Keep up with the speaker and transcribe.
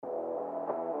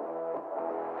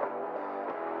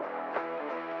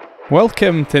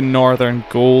Welcome to Northern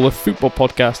Goal, a football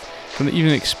podcast from the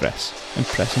Evening Express and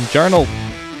Press and Journal.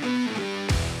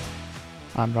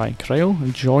 I'm Ryan Cryle,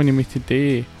 and joining me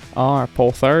today are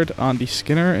Paul Third, Andy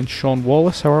Skinner and Sean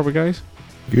Wallace. How are we, guys?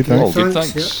 Good, thanks. Good,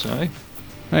 thanks. Yeah. Aye.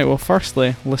 Right, well,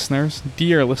 firstly, listeners,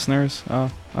 dear listeners,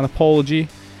 an apology.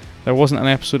 There wasn't an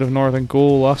episode of Northern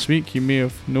Goal last week, you may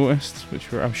have noticed,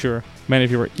 which I'm sure many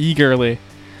of you were eagerly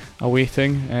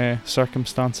awaiting.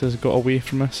 Circumstances got away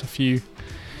from us. A few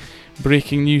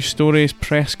breaking news stories,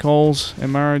 press calls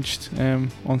emerged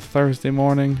on Thursday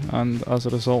morning, and as a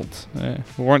result,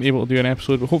 we weren't able to do an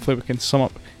episode, but hopefully we can sum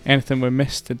up anything we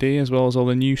missed today, as well as all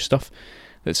the new stuff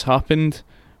that's happened.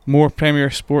 More Premier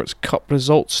Sports Cup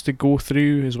results to go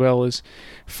through, as well as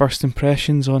first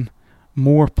impressions on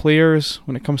more players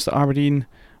when it comes to Aberdeen,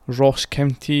 Ross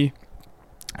County,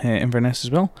 Inverness as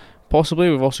well. Possibly.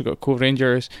 We've also got Cove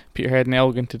Rangers, Peterhead and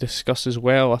Elgin to discuss as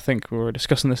well. I think we were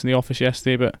discussing this in the office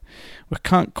yesterday, but we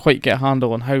can't quite get a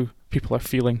handle on how people are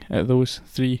feeling at those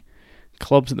three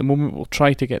clubs at the moment. We'll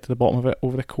try to get to the bottom of it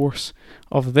over the course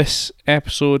of this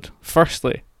episode.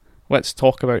 Firstly, let's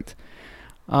talk about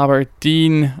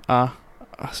Aberdeen, a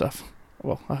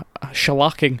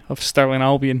shellacking of Stirling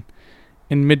Albion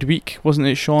in midweek, wasn't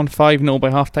it, Sean? 5-0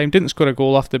 by half-time. Didn't score a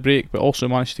goal after the break, but also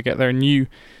managed to get their new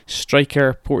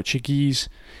striker, Portuguese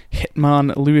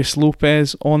hitman Luis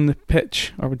Lopez on the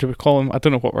pitch. Or do we call him, I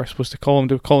don't know what we're supposed to call him.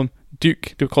 Do we call him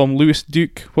Duke? Do we call him Luis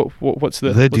Duke? What's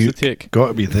the take? Got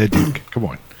to be the Duke. Come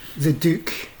on. The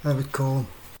Duke, I would call him.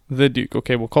 The Duke.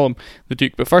 Okay, we'll call him the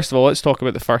Duke. But first of all, let's talk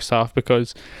about the first half,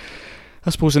 because I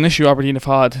suppose an issue Aberdeen have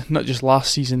had, not just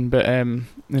last season, but in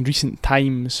recent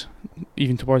times,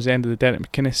 even towards the end of the Derek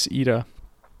McInnes era,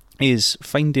 is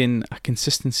finding a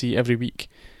consistency every week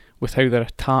with how their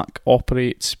attack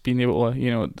operates, being able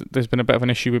to, there's been a bit of an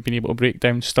issue with being able to break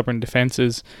down stubborn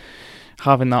defences,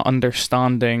 having that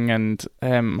understanding and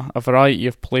a variety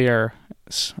of players,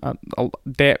 a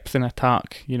depth in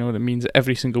attack, that means that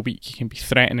every single week you can be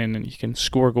threatening and you can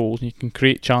score goals and you can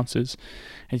create chances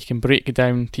and you can break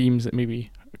down teams that maybe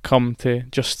come to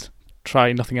just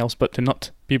try nothing else but to not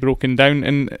be broken down.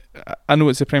 And I know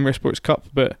it's the Premier Sports Cup,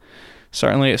 but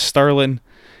certainly at Stirling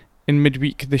in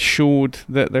midweek they showed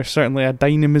that there's certainly a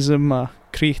dynamism, a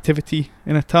creativity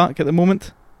in attack at the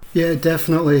moment. Yeah,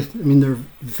 definitely. I mean, they're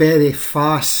very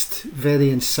fast,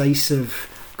 very incisive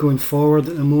going forward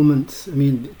at the moment. I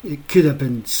mean, it could have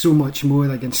been so much more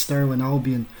against Stirling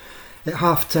Albion. At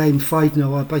half-time,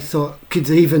 5-0 up, I thought, could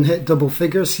they even hit double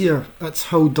figures here? That's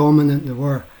how dominant they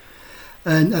were.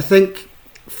 And I think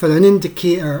for an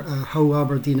indicator of how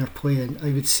Aberdeen are playing,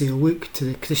 I would say look to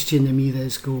the Christian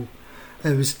Ramirez goal.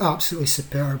 It was absolutely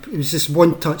superb. It was just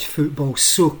one-touch football,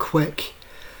 so quick,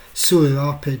 so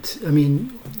rapid. I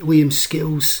mean, Liam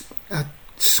Scales, a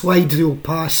slide rule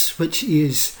pass, which he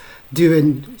is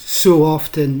doing so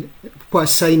often. What a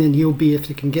signing he'll be if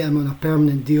they can get him on a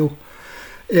permanent deal.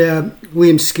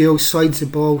 Liam Scales slides the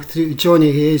ball through to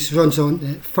Johnny Hayes, runs on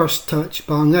the first touch,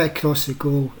 bang, right across the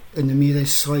goal, and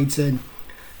Ramirez slides in.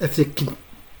 If they can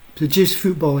produce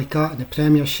football like that in the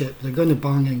Premiership, they're going to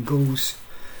bang in goals.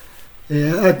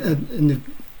 And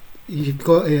you've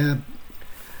got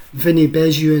Vinny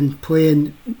Bejuan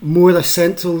playing more a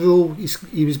central role.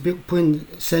 He was playing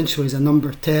essentially as a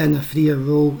number 10, a freer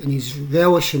role, and he's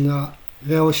relishing that,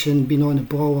 being on the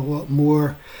ball a lot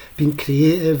more, being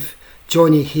creative.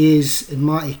 Johnny Hayes and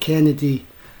Matty Kennedy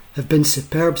have been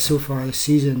superb so far this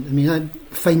season. I mean, I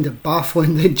find it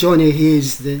baffling that Johnny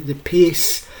Hayes, the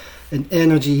pace and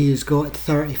energy he has got at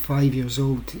 35 years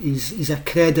old, he's a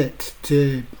credit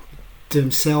to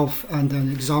himself and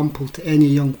an example to any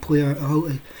young player how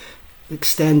to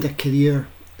extend a career,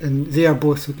 and they are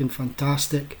both looking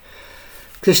fantastic.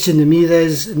 Christian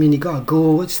Ramirez, I mean, he got a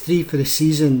goal, it's 3 for the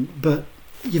season, but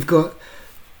you've got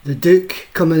the Duke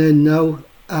coming in now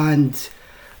and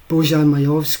Bojan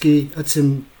Majowski, that's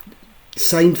him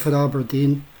signed for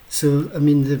Aberdeen. So I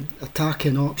mean, the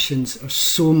attacking options are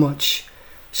so much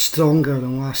stronger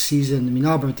than last season. I mean,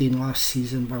 Aberdeen last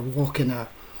season were walking a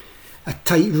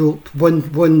tightrope,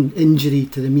 one injury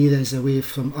to Ramirez away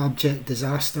from abject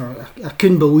disaster. I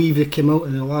couldn't believe they came out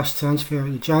in the last transfer,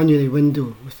 the January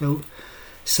window, without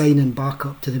signing back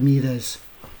up to Ramirez.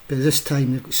 But this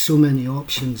time they've got so many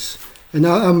options. And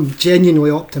I'm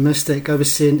genuinely optimistic. I was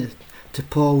saying to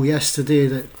Paul yesterday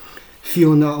that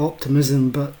feeling that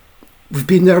optimism, but we've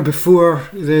been there before.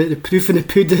 The proof in the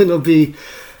pudding will be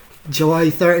July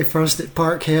 31st at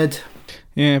Parkhead.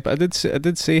 Yeah, but I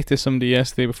did say to somebody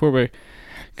yesterday before we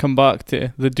come back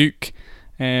to the Duke,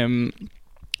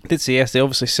 I did say yesterday,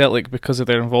 obviously Celtic, because of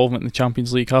their involvement in the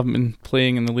Champions League, haven't been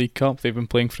playing in the League Cup. They've been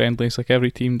playing friendlies like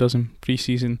every team does in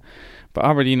pre-season. But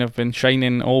Aberdeen have been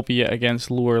shining, albeit against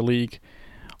lower league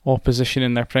opposition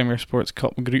in their Premier Sports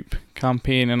Cup group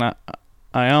campaign. And I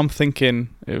am thinking,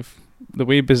 if the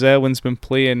way Bizelwin's been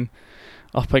playing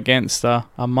up against a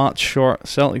match-short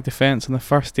Celtic defence on the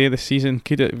first day of the season,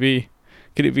 could it be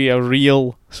a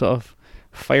real sort of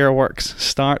fireworks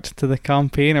start to the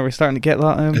campaign? Are we starting to get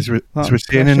that? As we're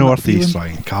saying in North East,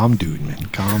 Ryan, calm down, man,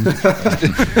 calm down.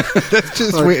 Let's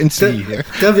just wait and see here.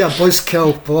 Give you a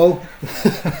buzzkill, Paul.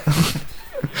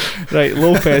 Right,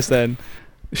 Lopez then.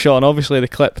 Sean, obviously the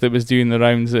clip that was doing the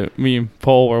rounds that me and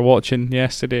Paul were watching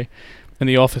yesterday in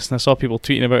the office, and I saw people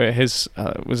tweeting about it. His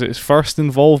first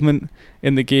involvement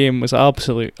in the game was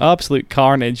absolute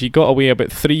carnage. He got away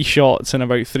about 3 shots in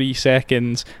about 3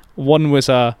 seconds. One was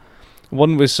sort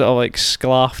of like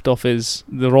sclaffed off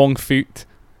the wrong foot.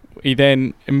 He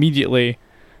then immediately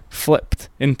flipped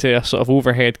into a sort of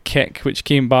overhead kick, which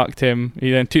came back to him. He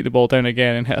then took the ball down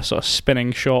again and hit a sort of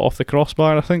spinning shot off the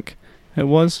crossbar, I think it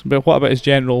was. But what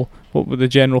about what were the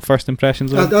general first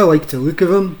impressions of him? I like the look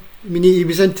of him. I mean, he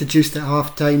was introduced at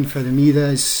half-time for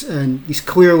Ramirez, and he's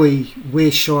clearly way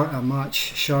short of match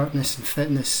sharpness and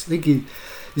fitness. I think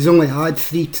he's only had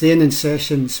 3 training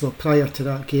sessions prior to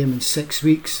that game in 6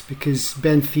 weeks, because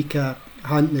Benfica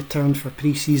hadn't returned for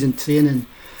pre-season training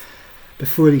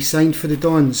before he signed for the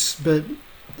Dons. But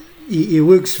he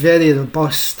looks very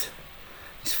robust.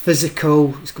 He's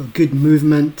physical, he's got good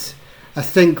movement. I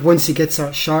think once he gets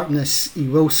that sharpness, he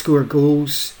will score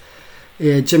goals.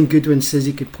 Jim Goodwin says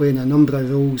he could play in a number of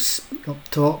roles up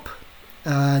top,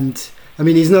 and I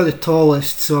mean, he's not the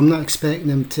tallest, so I'm not expecting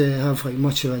him to have like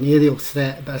much of an aerial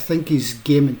threat, but I think his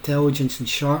game intelligence and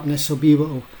sharpness will be what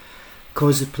will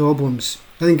cause the problems.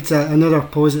 I think it's another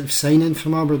positive signing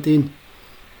from Aberdeen,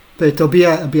 but it'll be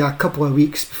a couple of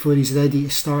weeks before he's ready to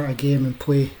start a game and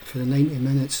play for the 90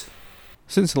 minutes.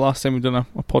 Since the last time we've done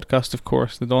a podcast, of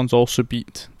course, the Dons also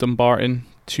beat Dumbarton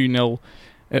 2-0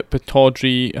 at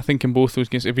Pataudry. I think in both those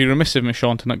games, it'd be remiss of me,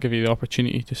 Sean, to not give you the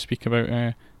opportunity to speak about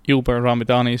Ilber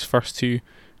Ramadani's first 2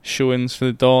 showings for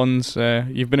the Dons.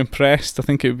 You've been impressed, I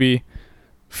think it would be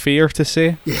fair to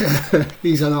say. Yeah,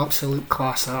 he's an absolute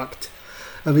class act.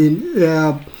 I mean,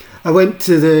 I went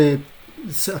to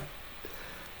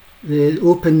the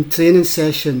open training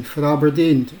session for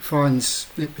Aberdeen fans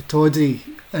at Pataudry,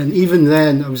 and even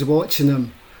then I was watching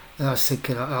him and I was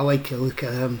thinking, I like the look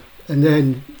at him. And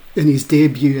then in his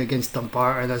debut against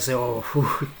Dumbarton, I said,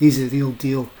 he's a real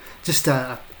deal. Just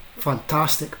a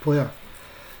fantastic player.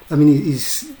 I mean,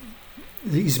 his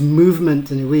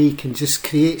movement and the way he can just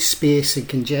create space in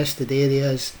congested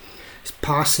areas, his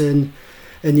passing,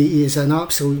 and he is an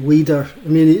absolute leader. I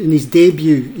mean, in his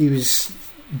debut, he was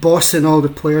bossing all the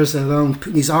players around,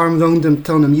 putting his arm around them,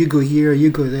 telling them, you go here,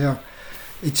 you go there.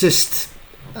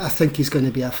 I think he's going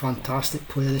to be a fantastic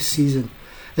player this season.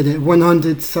 And at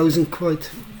 100,000 quid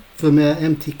from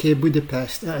MTK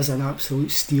Budapest, that is an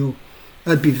absolute steal.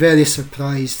 I'd be very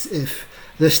surprised if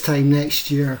this time next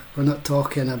year we're not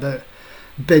talking about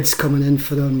bids coming in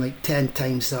for him like 10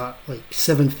 times that, like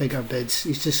 7-figure bids.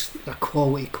 He's just a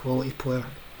quality player.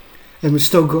 And we've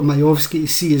still got Majowski to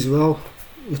see as well.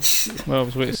 Well, I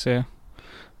was waiting to say.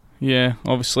 Yeah,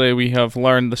 obviously we have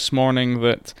learned this morning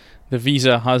that the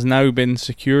visa has now been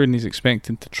secured and he's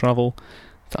expected to travel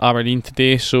to Aberdeen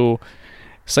today, so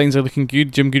signs are looking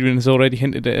good. Jim Goodwin has already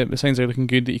hinted at it, but signs are looking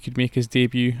good that he could make his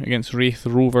debut against Raith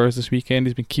Rovers this weekend.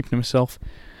 He's been keeping himself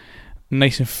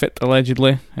nice and fit,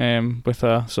 allegedly, with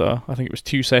I think it was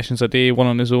 2 sessions a day, one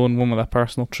on his own, one with a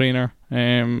personal trainer.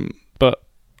 But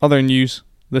other news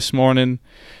this morning,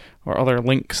 or other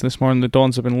links this morning, the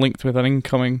Dons have been linked with an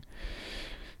incoming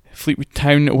Fleetwood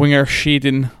Town winger,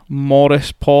 Shayden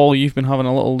Morris. Paul, you've been having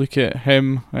a little look at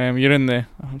him. You're in the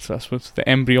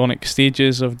embryonic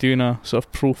stages of doing a sort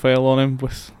of profile on him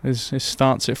with his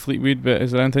stats at Fleetwood, but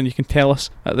is there anything you can tell us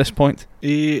at this point?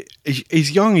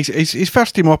 He's young. His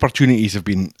first team opportunities have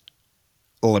been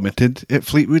limited at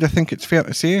Fleetwood, I think it's fair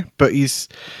to say, but it's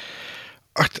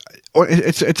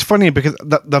funny because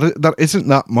there isn't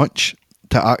that much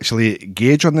to actually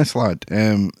gauge on this lad.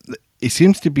 He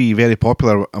seems to be very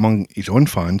popular among his own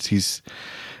fans. He's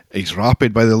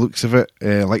rapid by the looks of it.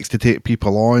 Likes to take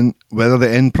people on. Whether the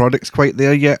end product's quite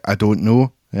there yet, I don't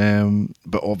know.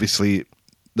 But obviously,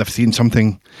 they've seen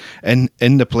something in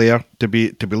the player to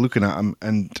be looking at him.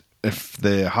 And if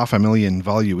the $500,000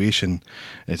 valuation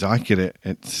is accurate,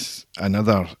 it's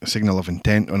another signal of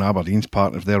intent on Aberdeen's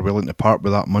part if they're willing to part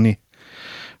with that money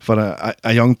for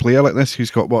a young player like this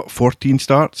who's got 14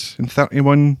 starts and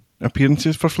 31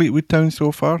 appearances for Fleetwood Town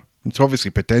so far. It's obviously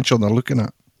potential they're looking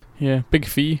at. Yeah, big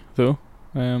fee though.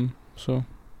 So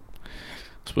I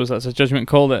suppose that's a judgment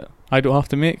call that I don't have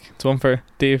to make. It's one for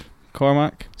Dave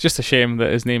Cormack. It's just a shame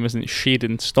that his name isn't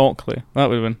Shaden Stockley. That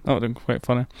would have been quite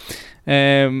funny.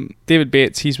 David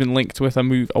Bates, he's been linked with a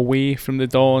move away from the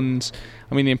Dons.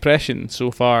 I mean, the impression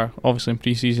so far, obviously in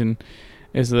pre-season,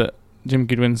 is that Jim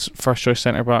Goodwin's first choice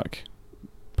centre back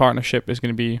partnership is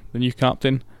going to be the new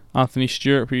captain, Anthony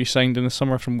Stewart, who he signed in the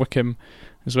summer from Wickham,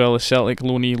 as well as Celtic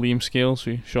loanee Liam Scales,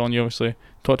 who Sean, you obviously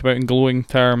talked about in glowing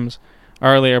terms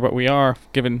earlier, but we are,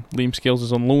 given Liam Scales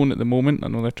is on loan at the moment, I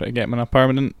know they're trying to get him on a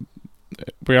permanent,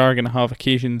 we are going to have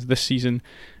occasions this season,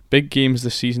 big games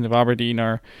this season, if Aberdeen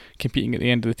are competing at the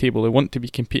end of the table they want to be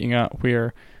competing at,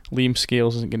 where Liam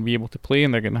Scales isn't going to be able to play,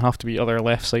 and they're going to have to be other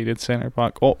left-sided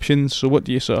centre-back options. So what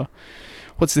do you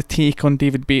what's the take on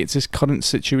David Bates' current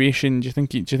situation? Do you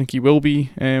think he will be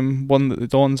one that the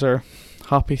Dons are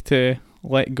happy to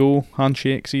let go,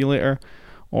 handshake, see you later,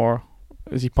 or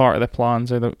is he part of the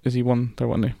plans? Is he one they're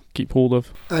wanting to keep hold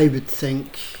of? I would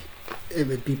think it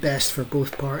would be best for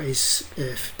both parties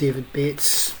if David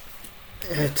Bates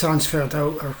transferred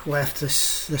out or left this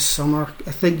summer.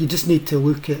 I think you just need to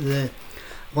look at the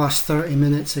last 30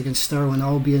 minutes against Stirling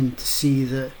Albion to see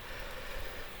that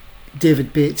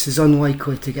David Bates is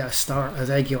unlikely to get a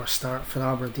regular start for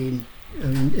Aberdeen.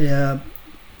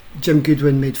 Jim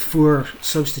Goodwin made 4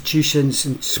 substitutions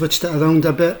and switched it around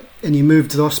a bit, and he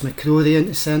moved Ross McCrory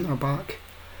into centre back,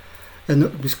 and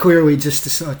it was clearly just to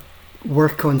sort of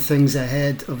work on things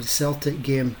ahead of the Celtic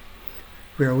game,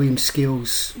 where Liam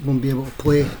Scales won't be able to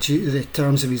play due to the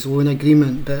terms of his loan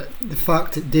agreement. But the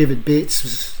fact that David Bates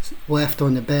was left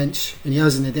on the bench and he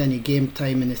hasn't had any game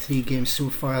time in the 3 games so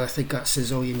far, I think that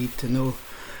says all you need to know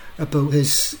about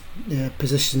his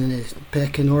position in the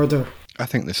pecking order. I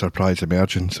think the surprise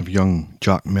emergence of young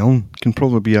Jack Milne can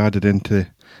probably be added into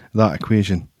that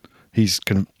equation. He's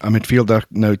kind of a midfielder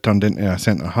now turned into a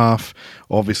centre-half,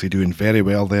 obviously doing very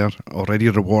well there, already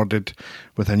rewarded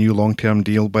with a new long-term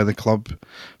deal by the club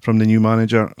from the new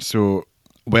manager. So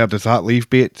where does that leave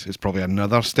Bates? It's probably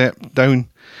another step down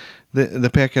the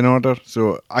pecking order.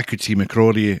 So I could see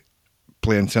McCrory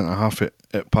playing centre-half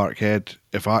at Parkhead.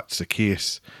 If that's the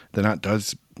case, then that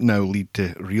does now lead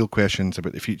to real questions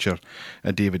about the future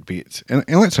of David Bates. And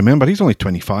let's remember, he's only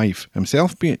 25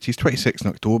 himself, Bates. He's 26 in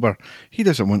October. He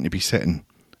doesn't want to be sitting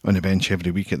on the bench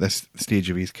every week at this stage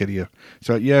of his career.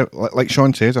 So yeah, like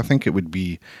Sean says, I think it would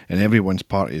be in everyone's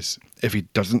parties if he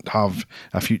doesn't have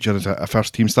a future as a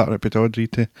first team starter at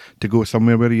Pittodrie to go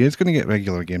somewhere where he is going to get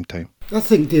regular game time. I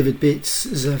think David Bates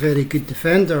is a very good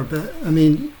defender, but I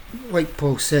mean, like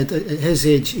Paul said, at his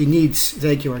age he needs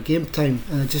regular game time,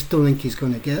 and I just don't think he's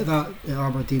going to get that at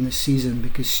Aberdeen this season,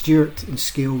 because Stewart and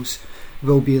Scales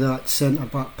will be that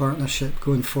centre-back partnership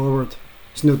going forward.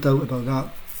 There's no doubt about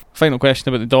that. Final question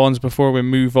about the Dons before we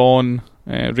move on.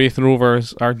 Wraith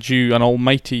Rovers are due an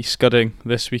almighty scudding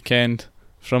this weekend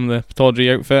from the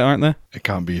Pittodrie outfit, aren't they? It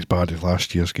can't be as bad as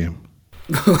last year's game.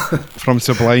 From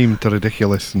sublime to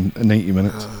ridiculous in 90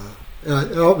 minutes.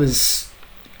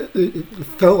 It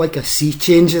felt like a sea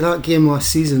change of that game last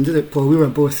season, didn't it, Paul? We were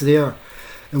both there,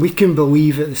 and we couldn't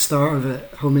believe at the start of it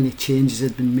how many changes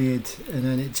had been made, and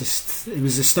then it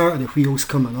was the start of the wheels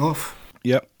coming off.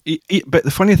 Yep. But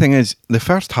the funny thing is, the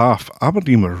first half,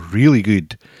 Aberdeen were really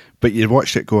good, but you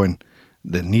watched it going,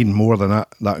 they need more than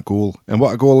that goal. And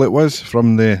what a goal it was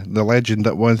from the legend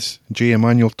that was J.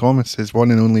 Emmanuel Thomas, his one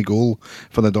and only goal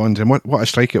for the Dons. And what a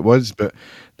strike it was. But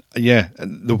yeah,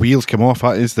 the wheels came off.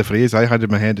 That is the phrase I had in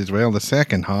my head as well. The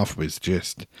second half was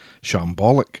just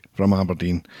shambolic from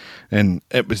Aberdeen. And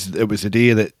it was a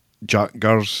day that Jack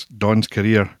Gurr's Don's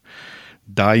career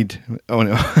died. Oh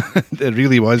no, it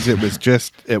really was. It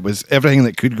was everything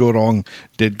that could go wrong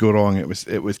did go wrong. It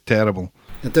was terrible.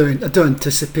 I don't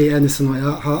anticipate anything like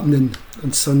that happening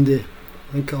on Sunday.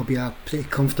 I think it'll be a pretty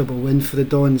comfortable win for the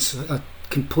Dons. A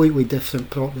completely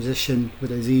different proposition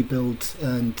with a rebuild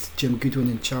and Jim Goodwin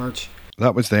in charge.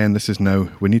 That was then. This is now.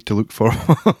 We need to look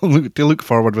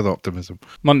forward with optimism.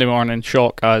 Monday morning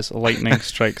shock as lightning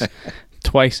strikes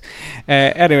twice.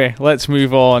 Anyway, let's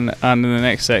move on, and in the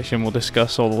next section we'll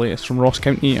discuss all the latest from Ross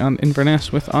County and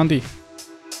Inverness with Andy.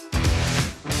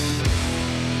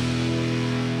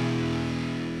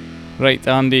 Right,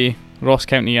 Andy, Ross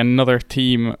County, another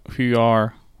team who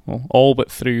are all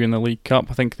but through in the League Cup.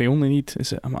 I think they only need,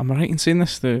 am I right in saying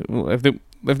this? If they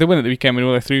win at the weekend, we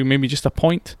know they're through, maybe just a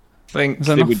point. I think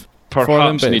they would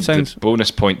perhaps need the bonus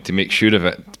point to make sure of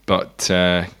it, but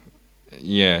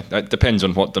yeah, that depends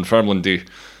on what Dunfermline do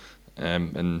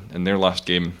in their last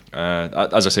game.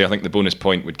 As I say, I think the bonus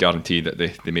point would guarantee that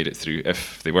they made it through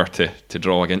if they were to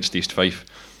draw against East Fife.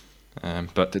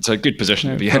 But it's a good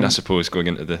position to be in, I suppose, going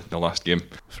into the last game.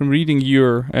 From reading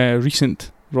your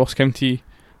recent Ross County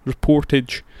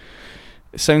reportage,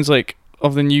 it sounds like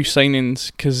of the new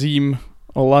signings, Kazim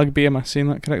Olagbe, am I saying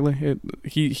that correctly?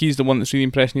 He's the one that's really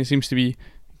impressing. He seems to be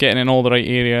getting in all the right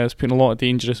areas, putting a lot of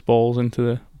dangerous balls into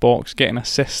the box, getting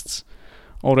assists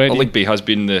already. Olagbe has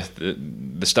been the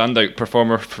standout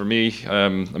performer for me. I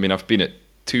mean, I've been at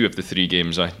 2 of the 3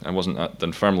 games. I wasn't at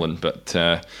Dunfermline, but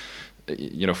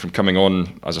from coming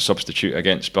on as a substitute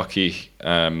against Buckie,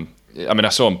 I mean, I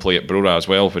saw him play at Brora as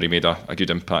well, where he made a good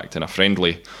impact in a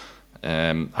friendly.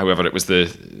 However, it was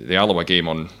the Alloa game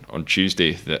on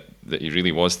Tuesday that he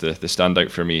really was the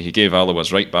standout for me. He gave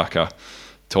Alloa's right back a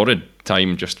torrid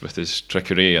time just with his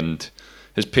trickery and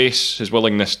his pace, his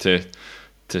willingness to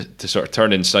sort of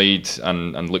turn inside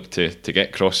and look to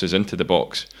get crosses into the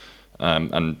box.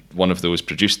 And one of those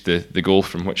produced the goal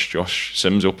from which Josh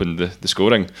Sims opened the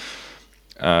scoring.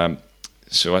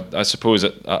 So I suppose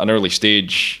at an early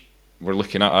stage, we're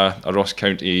looking at a Ross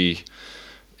County,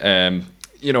 a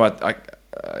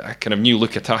kind of new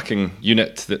look attacking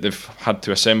unit that they've had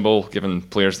to assemble, given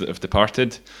players that have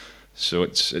departed. So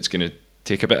it's going to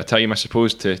take a bit of time, I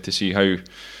suppose, to see how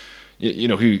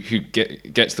who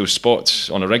gets those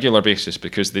spots on a regular basis,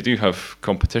 because they do have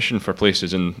competition for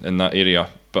places in that area.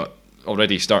 But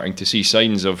already starting to see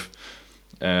signs of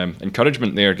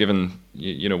encouragement there, given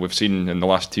we've seen in the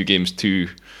last 2 games two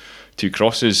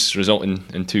crosses resulting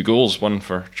in 2 goals, one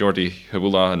for Jordi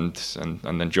Hawula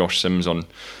and then Josh Sims on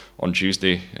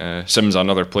Tuesday. Sims,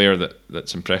 another player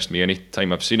that's impressed me any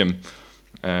time I've seen him,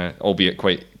 albeit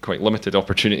quite limited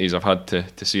opportunities I've had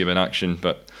to see him in action,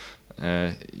 but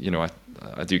I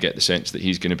do get the sense that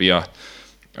he's going to be a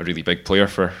really big player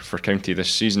for County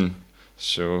this season.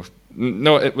 So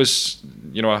no, it was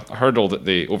a hurdle that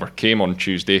they overcame on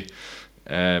Tuesday.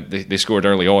 They scored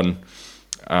early on,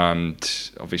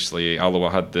 and obviously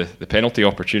Alloa had the penalty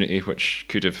opportunity, which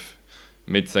could have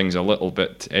made things a little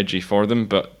bit edgy for them,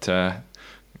 but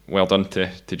well done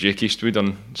to Jake Eastwood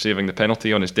on saving the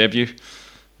penalty on his debut.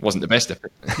 Wasn't the best of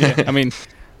it. Yeah, I mean,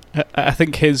 I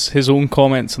think his own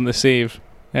comments on the save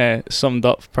summed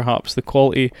up perhaps the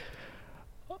quality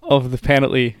of the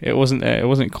penalty. It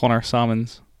wasn't Connor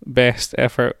Salmon's best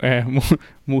effort,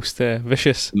 most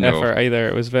vicious effort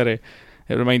either.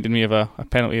 It reminded me of a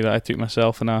penalty that I took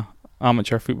myself in a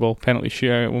amateur football penalty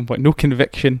shootout at one point. No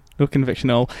conviction at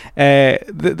all.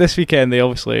 This weekend,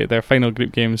 their final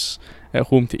group games at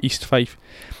home to East Fife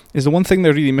is the one thing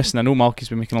they're really missing. I know Malky's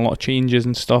been making a lot of changes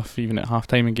and stuff, even at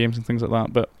half-time in games and things like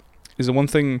that, but is the one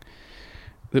thing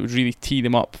that would really tee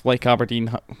them up, like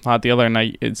Aberdeen had the other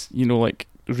night, is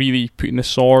really putting the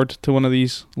sword to one of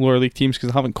these lower league teams, because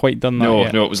they haven't quite done that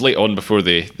yet. No, it was late on before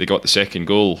they got the second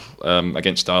goal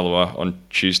against Alloa on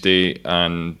Tuesday,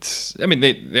 and I mean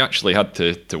they actually had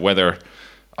to weather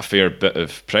a fair bit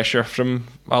of pressure from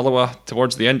Alloa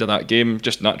towards the end of that game,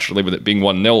 just naturally with it being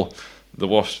 1-0. The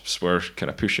Wasps were kind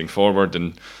of pushing forward,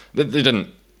 and they didn't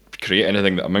create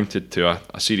anything that amounted to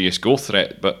a serious goal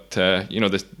threat, but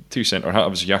the 2 centre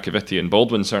halves, Iacovitti and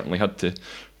Baldwin, certainly had to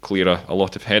clear a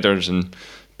lot of headers and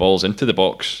balls into the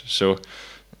box. So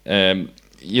they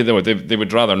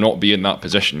would rather not be in that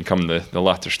position come the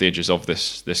latter stages of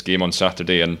this game on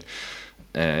Saturday, and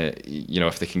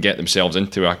if they can get themselves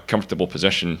into a comfortable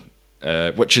position,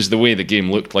 which is the way the game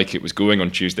looked like it was going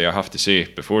on Tuesday, I have to say,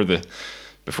 before the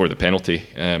penalty,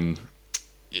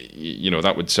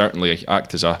 that would certainly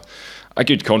act as a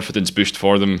good confidence boost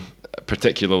for them,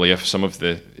 particularly if some of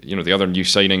the other new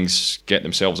signings get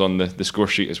themselves on the score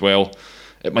sheet as well.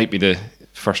 It might be the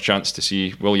first chance to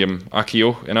see William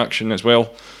Akio in action as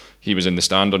well. He was in the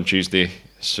stand on Tuesday,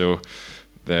 so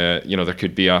there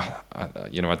could be a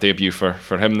debut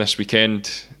for him this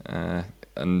weekend.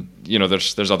 And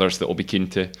there's others that will be keen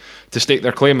to stake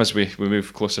their claim as we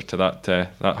move closer to that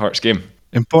Hearts game.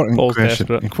 Important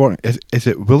question. Is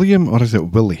it William or is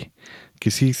it Willie?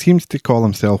 Because he seems to call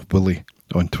himself Willie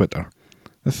on Twitter.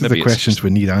 This is the questions we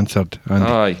need answered.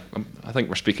 I think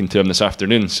we're speaking to him this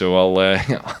afternoon, so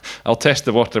I'll test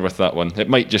the water with that one. It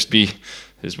might just be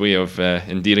his way of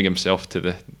endearing himself to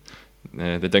the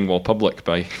Dingwall public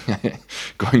by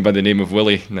going by the name of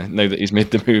Willie now that he's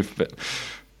made the move. But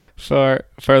for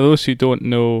those who don't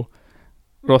know,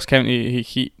 Ross County,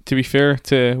 he to be fair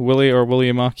to Willie or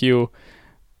William Akio,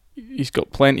 he's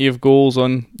got plenty of goals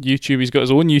on YouTube. He's got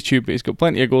his own YouTube, but he's got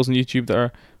plenty of goals on YouTube that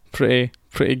are pretty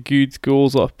good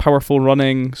goals, a lot of powerful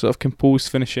running, sort of composed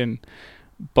finishing.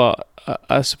 But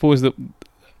I suppose that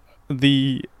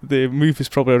the move is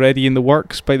probably already in the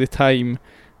works by the time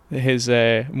that his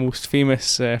most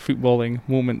famous footballing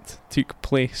moment took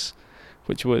place,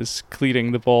 which was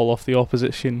clearing the ball off the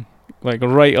opposition like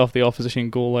right off the opposition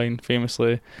goal line,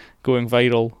 famously going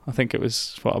viral. I think it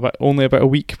was only about a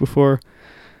week before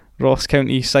Ross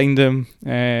County signed him,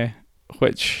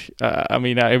 which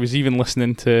I was even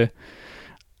listening to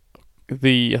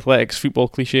the Athletics Football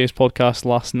Cliches podcast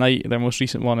last night, their most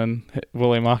recent one, and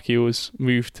William Akio's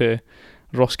move to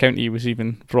Ross County was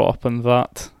even brought up on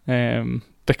that,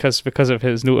 because of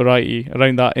his notoriety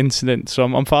around that incident. So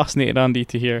I'm fascinated, Andy,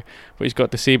 to hear what he's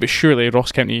got to say. But surely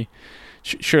Ross County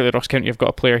have got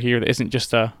a player here that isn't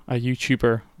just a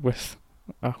YouTuber with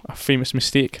a famous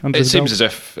mistake under it the seems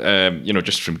belt. As if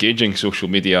just from gauging social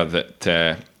media that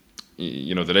there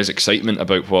is excitement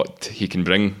about what he can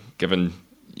bring, given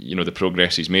the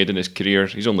progress he's made in his career.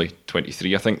 He's only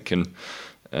 23, I think, and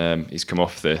he's come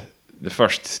off the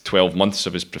first 12 months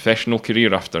of his professional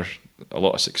career after a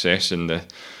lot of success in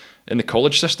the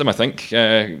college system, I think,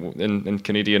 in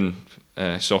Canadian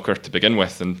soccer to begin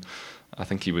with. And I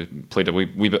think he played a wee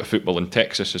bit of football in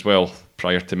Texas as well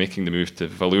prior to making the move to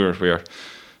Valur, where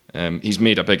he's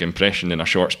made a big impression in a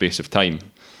short space of time.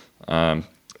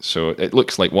 So it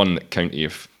looks like one that County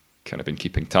have kind of been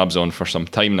keeping tabs on for some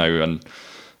time now, and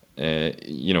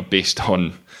based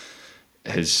on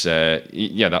his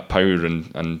that power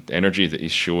and energy that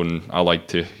he's shown, allied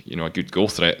to a good goal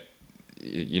threat,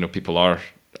 people are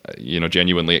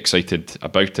genuinely excited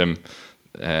about him.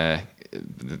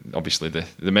 Obviously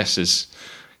the miss is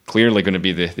clearly going to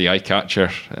be the eye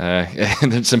catcher,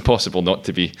 and it's impossible not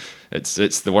to be.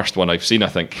 It's the worst one I've seen, I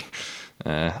think.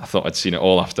 I thought I'd seen it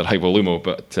all after Iwelumo,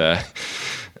 but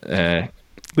at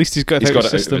least he's got it out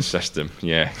of his system.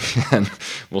 Yeah, and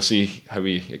we'll see how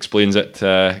he explains it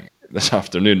this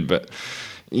afternoon. But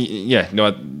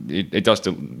it does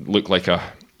look like a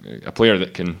player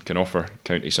that can offer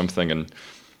County something, and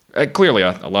clearly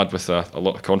a lad with a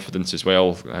lot of confidence as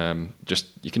well. Just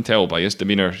you can tell by his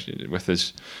demeanour with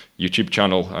his YouTube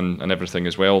channel and everything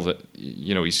as well that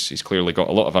he's clearly got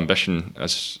a lot of ambition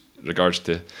as regards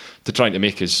to trying to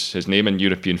make his name in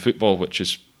European football, which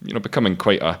is becoming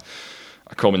quite a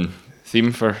common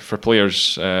theme for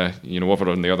players over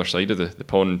on the other side of the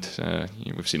pond.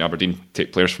 We've seen Aberdeen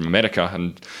take players from America,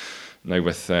 and now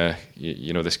with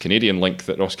this Canadian link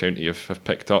that Ross County have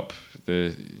picked up,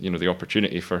 the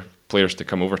opportunity for players to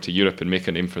come over to Europe and make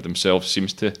a name for themselves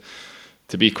seems to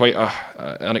be quite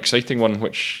an exciting one,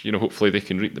 which hopefully they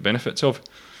can reap the benefits of.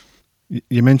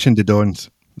 You mentioned the Dons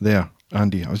there,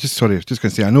 Andy. I was just going to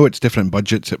say, I know it's different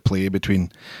budgets at play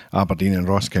between Aberdeen and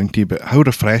Ross County, but how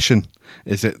refreshing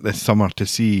is it this summer to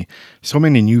see so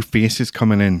many new faces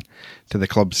coming in to the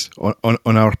clubs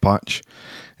on our patch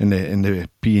in the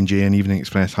P&J and Evening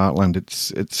Express heartland.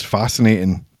 It's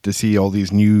fascinating to see all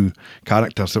these new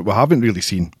characters that we haven't really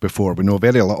seen before. We know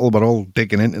very little. We're all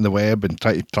digging into the web and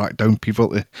trying to track down people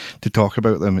to talk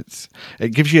about them. It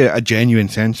gives you a genuine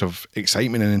sense of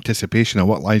excitement and anticipation of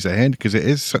what lies ahead, because it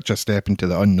is such a step into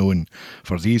the unknown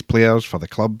for these players, for the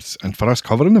clubs, and for us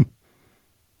covering them.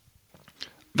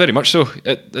 Very much so.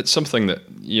 It's something that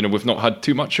we've not had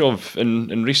too much of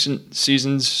in recent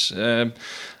seasons.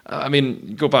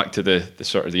 Go back to the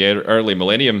sort of the early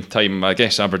millennium time. I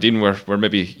guess Aberdeen were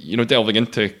maybe delving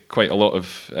into quite a lot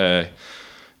of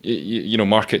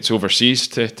markets overseas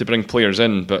to bring players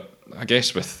in. But I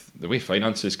guess with the way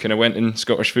finances kind of went in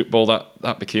Scottish football,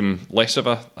 that became less of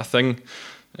a thing.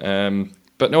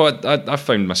 But no, I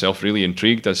found myself really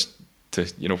intrigued as to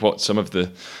what some of the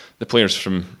players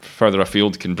from further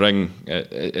afield can bring.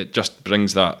 It just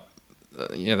brings that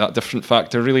different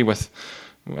factor really with.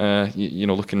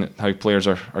 Looking at how players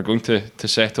are going to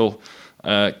settle.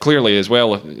 Clearly as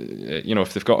well,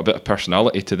 if they've got a bit of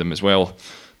personality to them as well,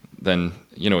 then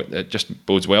it just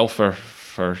bodes well for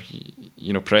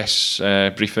press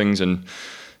briefings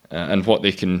and what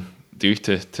they can do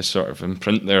to sort of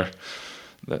imprint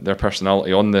their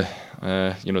personality on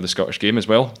the Scottish game as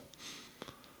well.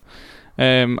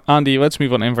 Andy, let's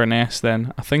move on to Inverness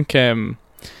then. I think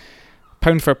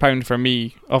pound for pound for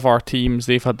me, of our teams,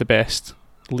 they've had the best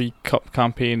League Cup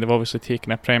campaign. They've obviously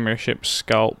taken a Premiership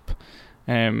scalp.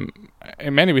 In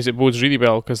many ways it bodes really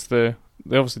well, because they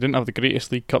obviously didn't have the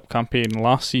greatest League Cup campaign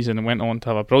last season and went on to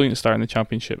have a brilliant start in the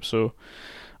Championship. So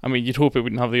you'd hope it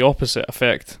wouldn't have the opposite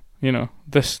effect.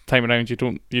 This time around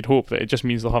you'd hope that it just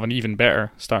means they'll have an even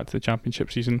better start to the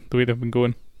Championship season, the way they've been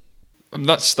going.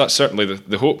 That's certainly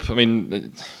the hope.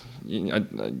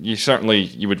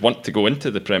 You would want to go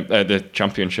into the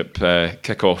Championship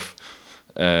kick-off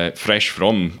fresh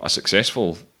from a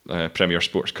successful Premier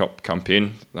Sports Cup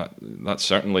campaign. That's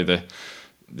certainly the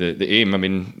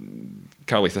aim.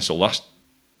 Caley Thistle last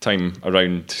time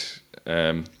around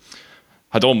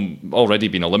had already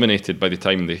been eliminated by the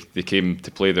time they came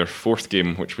to play their fourth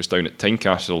game, which was down at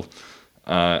Tynecastle,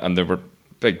 and there were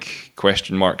big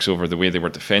question marks over the way they were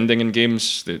defending in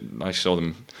games. I saw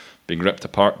them being ripped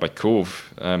apart by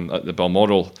Cove at the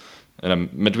Balmoral in a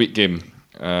midweek game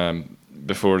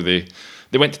before they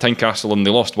went to Tynecastle and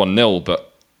they lost 1-0,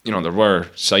 but there were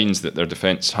signs that their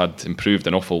defence had improved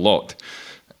an awful lot,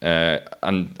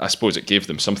 and I suppose it gave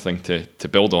them something to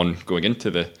build on going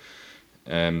into the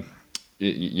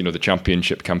the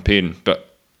championship campaign.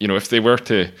 But if they were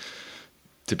to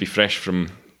be fresh from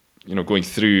going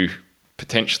through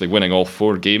potentially winning all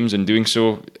 4 games and doing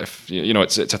so, if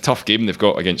it's a tough game they've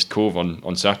got against Cove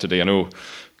on Saturday. I know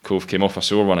Cove came off a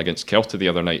sore one against Kelty the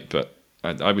other night, but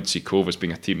I would see Cove as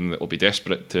being a team that will be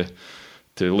desperate to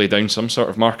lay down some sort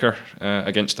of marker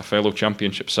against a fellow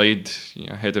championship side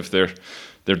ahead of their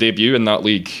debut in that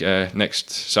league next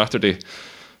Saturday.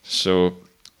 So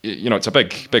it's a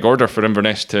big order for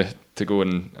Inverness to go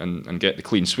and get the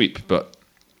clean sweep, but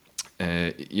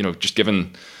just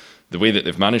given the way that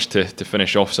they've managed to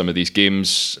finish off some of these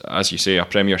games, as you say, a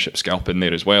Premiership scalp in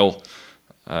there as well,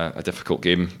 a difficult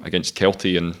game against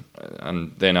Kelty,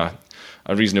 and then a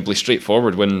reasonably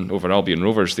straightforward win over Albion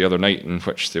Rovers the other night, in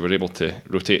which they were able to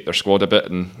rotate their squad a bit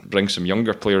and bring some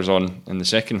younger players on in the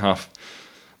second half.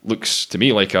 Looks to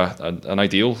me like an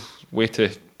ideal way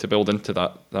to build into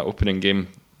that opening game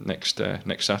next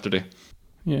Saturday.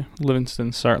 Yeah,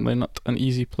 Livingston's certainly not an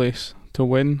easy place to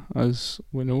win, as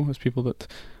we know, as people that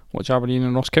watch Aberdeen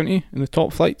and Ross County in the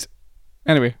top flight.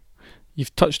 Anyway,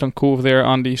 you've touched on Cove there,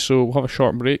 Andy, so we'll have a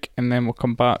short break and then we'll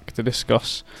come back to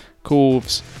discuss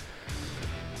Cove's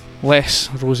less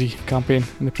rosy campaign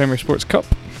in the Premier Sports Cup.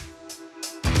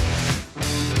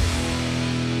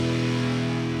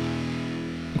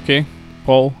 Okay,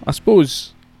 Paul, I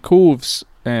suppose Cove's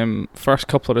first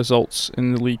couple of results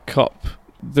in the League Cup,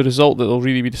 the result that they'll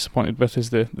really be disappointed with is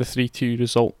the 3-2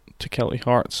 result to Kelty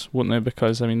Hearts, won't they?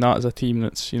 Because that is a team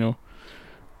that's the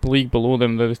league below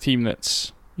them. They're the team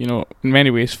that's in many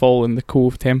ways following the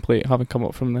Cove template, having come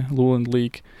up from the Lowland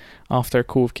League after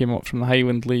Cove came up from the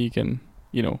Highland League. And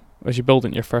as you build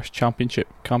into your first championship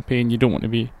campaign, you don't want to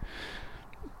be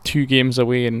 2 games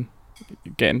away and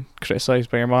getting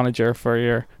criticised by your manager for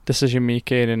your decision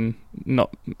making and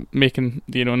not taking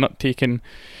the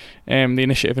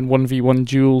initiative in 1v1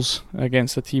 duels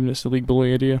against a team that's the league below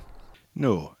you, do you?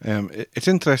 No, it's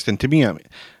interesting to me.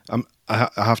 I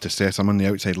have to stress I'm on the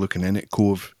outside looking in at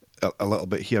Cove a little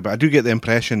bit here, but I do get the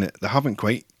impression that they haven't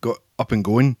quite got up and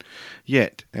going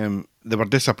yet. They were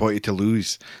disappointed to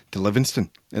lose to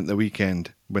Livingston at the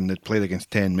weekend when they'd played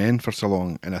against 10 men for so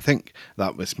long, and I think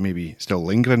that was maybe still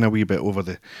lingering a wee bit over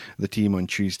the team on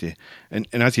Tuesday. And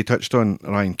as you touched on,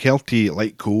 Ryan, Kelty,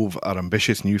 like Cove, are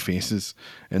ambitious new faces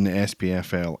in the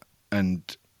SPFL,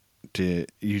 and to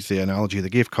use the analogy, they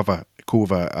gave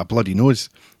Cove a bloody nose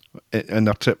in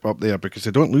their trip up there, because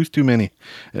they don't lose too many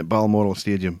at Balmoral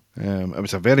Stadium. It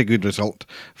was a very good result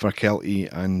for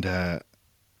Kelty, and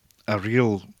a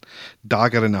real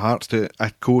dagger in the hearts to a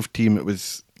Cove team. It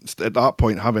was at that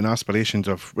point having aspirations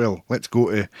of, well, let's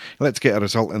get a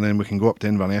result and then we can go up to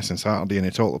Inverness on Saturday and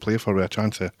it's all to play for with a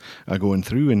chance of going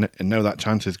through, and now that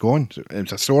chance is gone. So it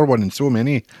was a sore one in so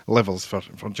many levels for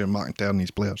Jim McIntyre and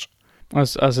his players.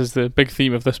 As is the big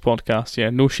theme of this podcast, yeah,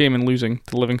 no shame in losing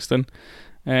to Livingston.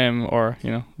 We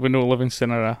know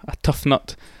Livingston are a tough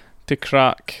nut to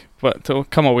crack, but to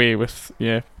come away with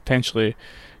potentially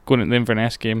going into the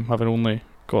Inverness game having only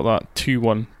got that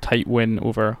 2-1 tight win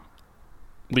over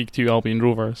League 2 Albion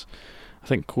Rovers, I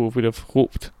think Cove would have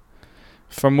hoped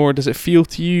for more. Does it feel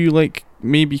to you like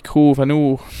maybe Cove? I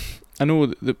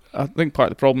think part of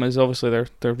the problem is obviously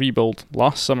their rebuild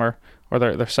last summer, or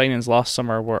their signings last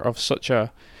summer, were of such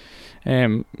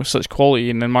such quality,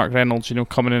 and then Mark Reynolds,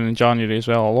 coming in January as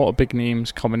well. A lot of big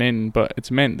names coming in, but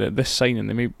it's meant that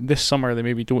this summer they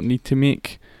maybe don't need to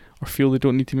make, or feel they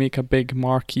don't need to make, a big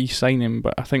marquee signing.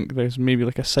 But I think there's maybe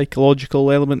like a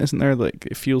psychological element, isn't there? Like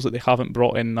it feels like they haven't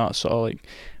brought in that sort of like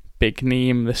big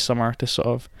name this summer to sort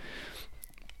of,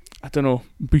 I don't know,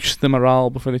 boost the morale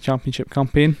before the championship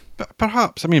campaign. But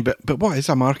perhaps, but what is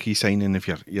a marquee signing if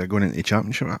you're going into the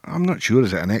championship? I'm not sure.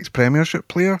 Is it an ex-Premiership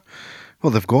player? Well,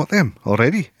 they've got them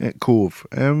already at Cove.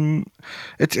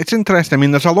 It's interesting.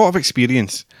 There's a lot of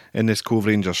experience in this Cove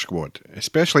Rangers squad,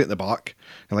 especially at the back.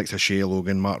 Like Shea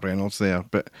Logan, Mark Reynolds there.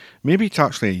 But maybe it's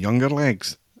actually younger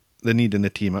legs they need in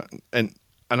the team. And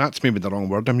and that's maybe the wrong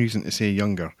word I'm using to say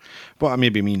younger. What I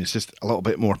maybe mean is just a little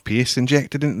bit more pace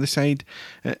injected into the side.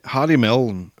 Harry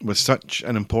Milne was such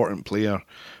an important player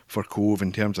for Cove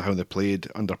in terms of how they played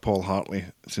under Paul Hartley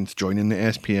since joining the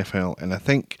SPFL, and I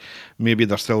think maybe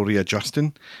they're still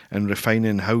readjusting and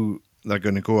refining how they're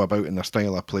going to go about in their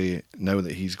style of play now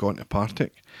that he's gone to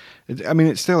Partick. I mean,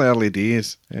 it's still early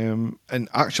days, and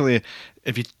actually,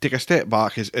 if you take a step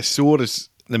back, as sore as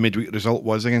the midweek result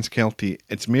was against Kelty,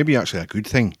 it's maybe actually a good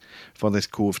thing for this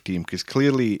Cove team, because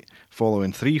clearly,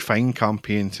 following 3 fine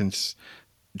campaigns since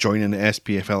joining the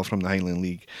SPFL from the Highland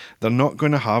League, they're not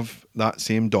going to have that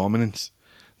same dominance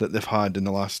that they've had in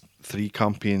the last 3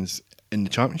 campaigns in the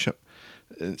Championship.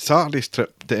 Saturday's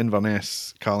trip to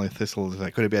Inverness, Caley Thistle, is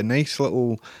going to be a nice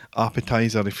little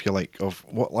appetizer, if you like, of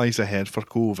what lies ahead for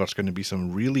Cove. There's going to be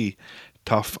some really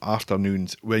tough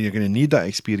afternoons where you're going to need that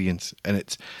experience, and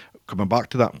it's coming back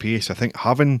to that pace. I think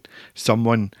having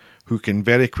someone who can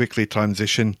very quickly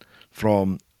transition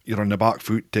from you're on the back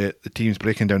foot to the team's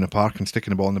breaking down the park and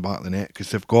sticking the ball in the back of the net,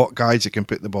 because they've got guys that can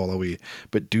put the ball away,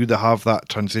 but do they have that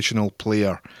transitional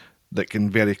player that can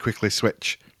very quickly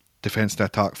switch defence to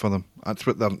attack for them? That's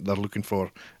what they're looking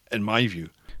for, in my view.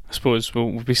 I suppose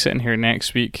we'll be sitting here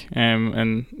next week,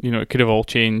 and it could have all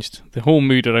changed. The whole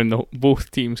mood around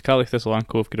both teams, Caley Thistle and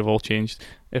Cove, could have all changed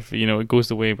if it goes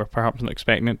the way we're perhaps not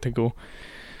expecting it to go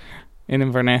in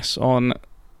Inverness on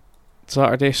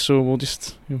Saturday. So we'll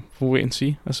just we'll wait and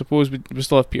see. I suppose we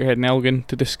still have Peterhead and Elgin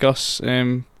to discuss.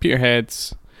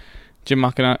 Peterhead's Jim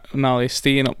McInally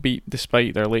staying upbeat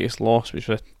despite their latest loss, which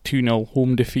was a 2-0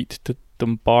 home defeat to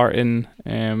Dumbarton.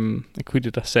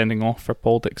 Included a sending off for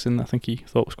Paul Dixon, I think he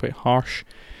thought was quite harsh,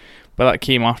 but that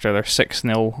came after their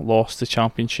 6-0 loss to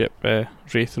Championship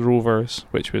Raith Rovers,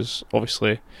 which was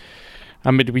obviously a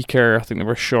midweeker. I think they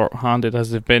were short-handed, as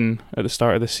they've been at the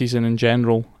start of the season in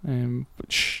general,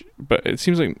 but it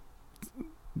seems like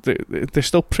they're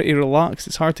still pretty relaxed.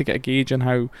 It's hard to get a gauge on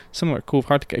how, similar to Cove,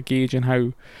 hard to get a gauge on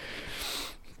how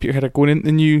Peterhead are going into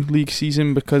the new league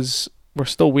season, because we're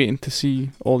still waiting to see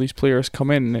all these players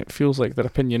come in, and it feels like their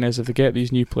opinion is if they get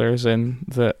these new players in,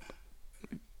 that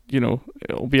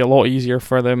it'll be a lot easier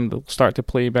for them. They'll start to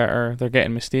play better. They're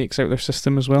getting mistakes out of their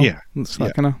system as well. Yeah, it's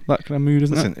that kind of mood,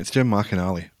 isn't it? It's Jim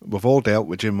McInally. We've all dealt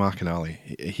with Jim McInally.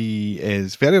 He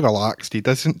is very relaxed. He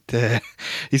doesn't.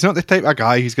 He's not the type of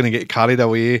guy who's going to get carried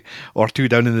away or 2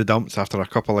 down in the dumps after a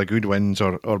couple of good wins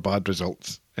or bad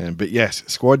results. But yes,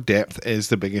 squad depth is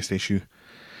the biggest issue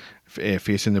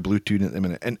facing the Blue Toon at the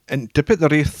minute. And to put the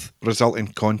Raith result in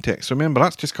context, remember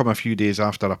that's just come a few days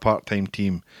after a part-time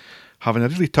team having a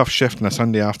really tough shift on a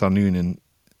Sunday afternoon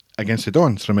against the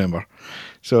Dons, remember.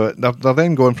 So they're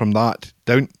then going from that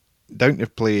down to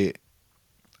play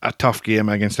a tough game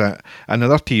against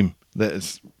another team that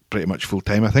is pretty much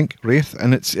full-time, I think, Raith.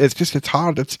 And it's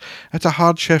hard. It's a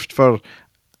hard shift for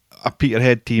a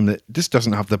Peterhead team that just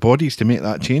doesn't have the bodies to make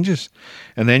that changes.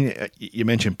 And then you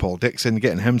mentioned Paul Dixon,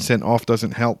 getting him sent off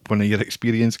doesn't help one of your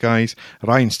experienced guys.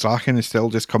 Ryan Strachan is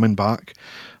still just coming back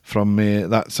from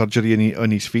that surgery on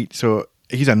his feet, so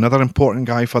he's another important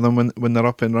guy for them when they're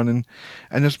up and running.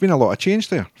 And there's been a lot of change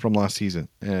there from last season.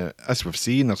 As we've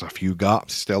seen, there's a few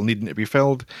gaps still needing to be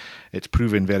filled. It's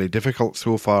proven very difficult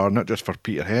so far, not just for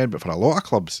Peterhead, but for a lot of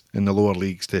clubs in the lower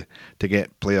leagues to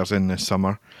get players in this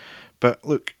summer. But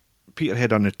look,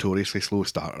 Peterhead are notoriously slow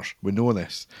starters. We know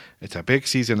this. It's a big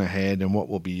season ahead in what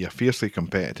will be a fiercely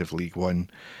competitive League One.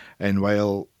 And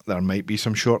while there might be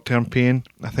some short-term pain,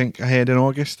 I think, ahead in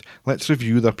August, let's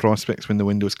review their prospects when the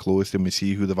window's closed and we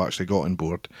see who they've actually got on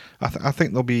board. I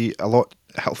think they'll be a lot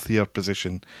healthier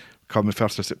position come the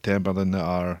 1st of September than they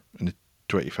are in the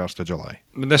 21st of July.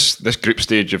 I mean, this group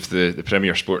stage of the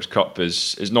Premier Sports Cup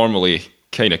is normally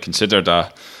kind of considered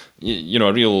a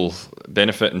real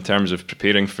benefit in terms of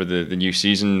preparing for the new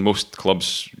season. Most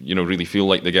clubs, really feel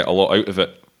like they get a lot out of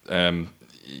it,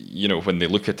 when they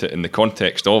look at it in the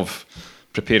context of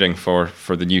preparing for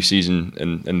the new season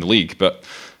in the league. But,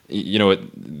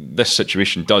 this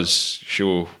situation does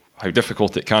show how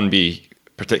difficult it can be,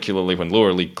 particularly when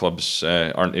lower league clubs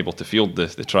aren't able to field the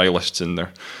trialists in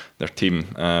their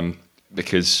team,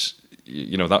 because,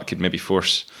 that could maybe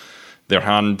force their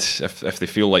hand if they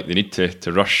feel like they need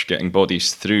to rush getting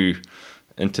bodies through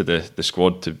into the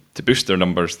squad to boost their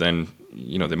numbers. Then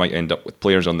they might end up with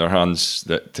players on their hands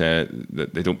that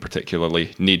they don't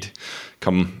particularly need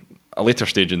come a later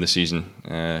stage in the season.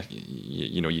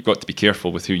 You've got to be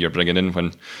careful with who you're bringing in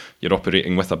when you're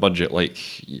operating with a budget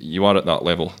like you are at that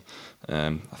level.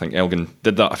 I think Elgin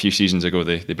did that a few seasons ago.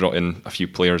 They brought in a few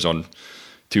players on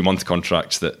 2-month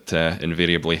contracts that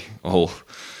invariably all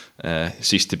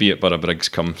cease to be at Borough Briggs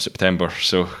come September.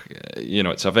 So,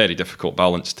 it's a very difficult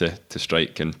balance to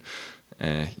strike, and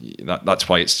that's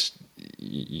why it's,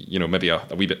 maybe a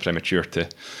wee bit premature to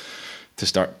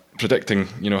start predicting,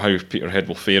 how Peterhead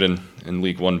will fare in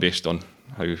League One based on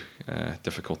how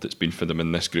difficult it's been for them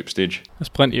in this group stage. As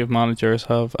plenty of managers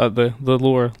have at the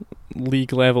lower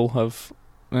league level have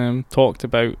talked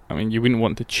about. I mean, you wouldn't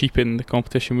want to cheapen the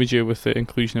competition, would you, with the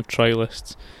inclusion of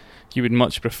trialists? You would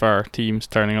much prefer teams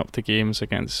turning up to games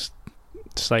against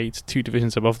sides 2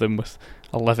 divisions above them with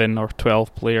 11 or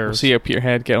 12 players. We'll see how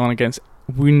Peterhead get on against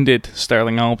wounded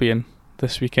Stirling Albion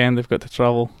this weekend. They've got to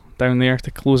travel down there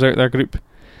to close out their group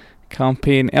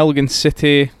campaign. Elgin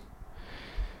City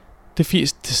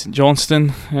defeats St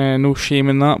Johnstone. No shame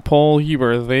in that, Paul. You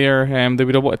were there. They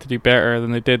would have wanted to do better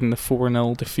than they did in the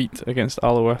 4-0 defeat against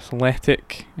Alloa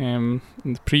Athletic in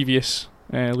the previous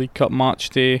League Cup match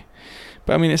day.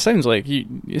 But I mean, it sounds like you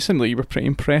were pretty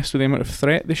impressed with the amount of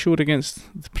threat they showed against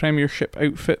the Premiership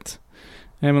outfit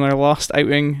in their last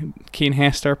outing. Kane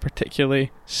Hester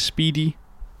particularly speedy.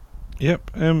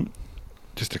 Yep.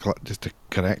 Just to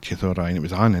correct you though, Ryan, it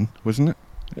was Annan, wasn't it?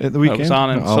 At the weekend? It was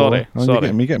Annan, sorry.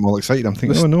 You get all excited. I'm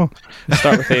thinking, oh no. They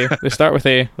start with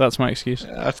A. That's my excuse.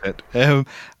 That's it.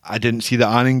 I didn't see the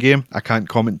Annan game. I can't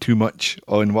comment too much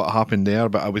on what happened there,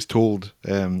 but I was told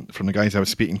from the guys I was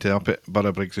speaking to up at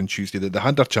Borough Briggs on Tuesday that they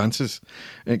had their chances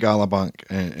at Galabank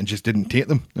and just didn't take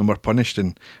them and were punished,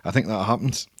 and I think that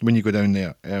happens when you go down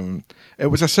there. It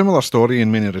was a similar story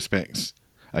in many respects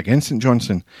against St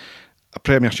Johnstone. A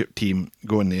Premiership team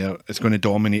going there is going to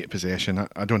dominate possession.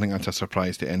 I don't think that's a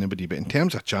surprise to anybody. But in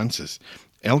terms of chances,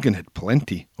 Elgin had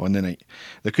plenty on the night.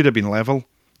 They could have been level,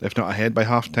 if not ahead by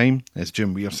half time, as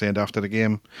Jim Weir said after the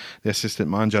game, the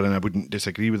assistant manager, and I wouldn't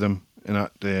disagree with him in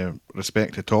that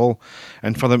respect at all.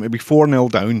 And for them to be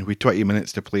 4-0 down with 20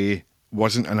 minutes to play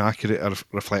wasn't an accurate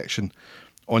reflection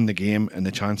on the game and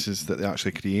the chances that they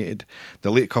actually created.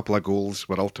 The late couple of goals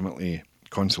were ultimately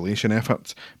consolation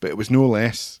efforts, but it was no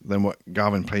less than what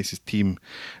Gavin Price's team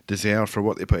deserved for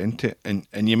what they put into it.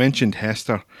 And you mentioned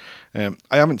Hester. I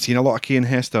haven't seen a lot of Kane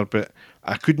Hester, but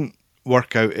I couldn't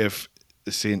work out if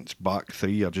the Saints' back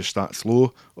three are just that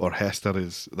slow or Hester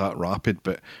is that rapid.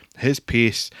 But his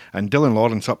pace, and Dylan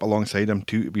Lawrence up alongside him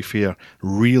too, to be fair,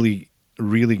 really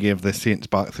gave the Saints'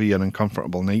 back three an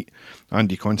uncomfortable night.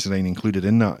 Andy Considine included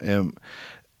in that.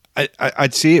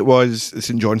 I'd say it was the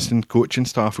St Johnstone coaching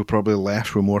staff who probably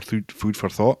left with more food for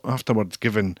thought afterwards,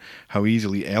 given how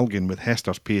easily Elgin, with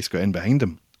Hester's pace, got in behind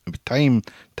them. Time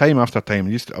after time,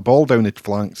 just a ball down the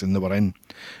flanks and they were in.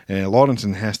 Lawrence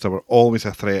and Hester were always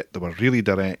a threat. They were really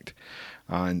direct,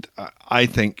 and I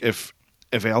think if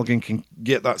Elgin can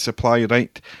get that supply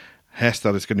right,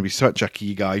 Hester is going to be such a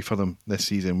key guy for them this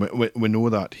season. We know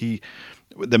that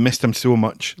they missed him so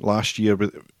much last year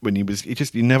when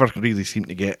he never really seemed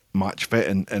to get match fit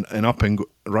and up and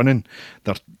running.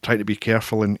 They're trying to be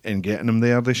careful in getting him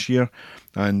there this year,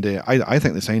 and I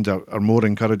think the signs are more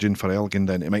encouraging for Elgin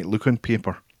than it might look on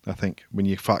paper. I think when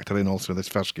you factor in also this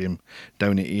first game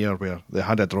down at Ayr where they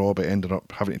had a draw but ended up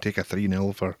having to take a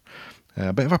 3-0 for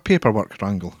a bit of a paperwork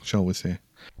wrangle, shall we say?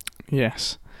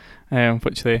 Yes,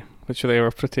 which they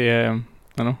were pretty. They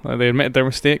admitted their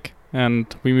mistake.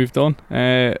 And we moved on.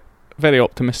 Very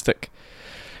optimistic.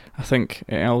 I think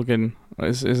Elgin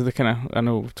is the kind of... I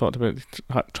know we've talked about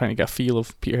trying to get a feel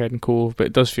of Peterhead and Cove, but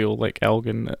it does feel like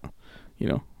Elgin that,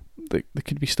 they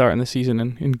could be starting the season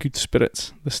in good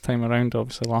spirits this time around.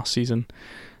 Obviously, last season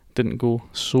didn't go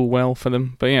so well for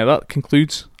them. But yeah, that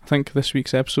concludes, I think, this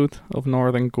week's episode of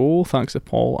Northern Goal. Thanks to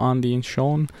Paul, Andy and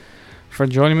Sean for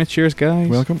joining me. Cheers, guys.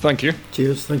 Welcome. Thank you.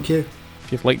 Cheers, thank you.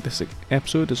 If you've liked this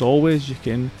episode, as always, you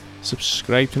can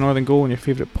subscribe to Northern Goal on your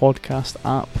favourite podcast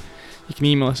app. You can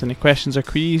email us any questions or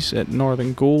queries at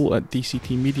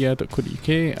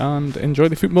northerngoal@dctmedia.co.uk, and enjoy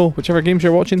the football, whichever games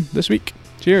you're watching this week.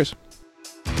 Cheers.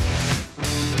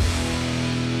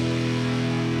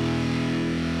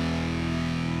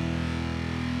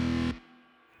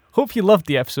 Hope you loved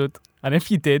the episode, and if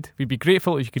you did, we'd be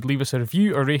grateful if you could leave us a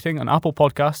review or rating on Apple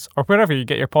Podcasts or wherever you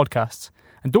get your podcasts.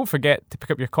 And don't forget to pick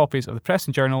up your copies of the Press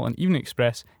and Journal and Evening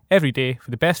Express every day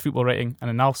for the best football writing and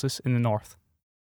analysis in the North.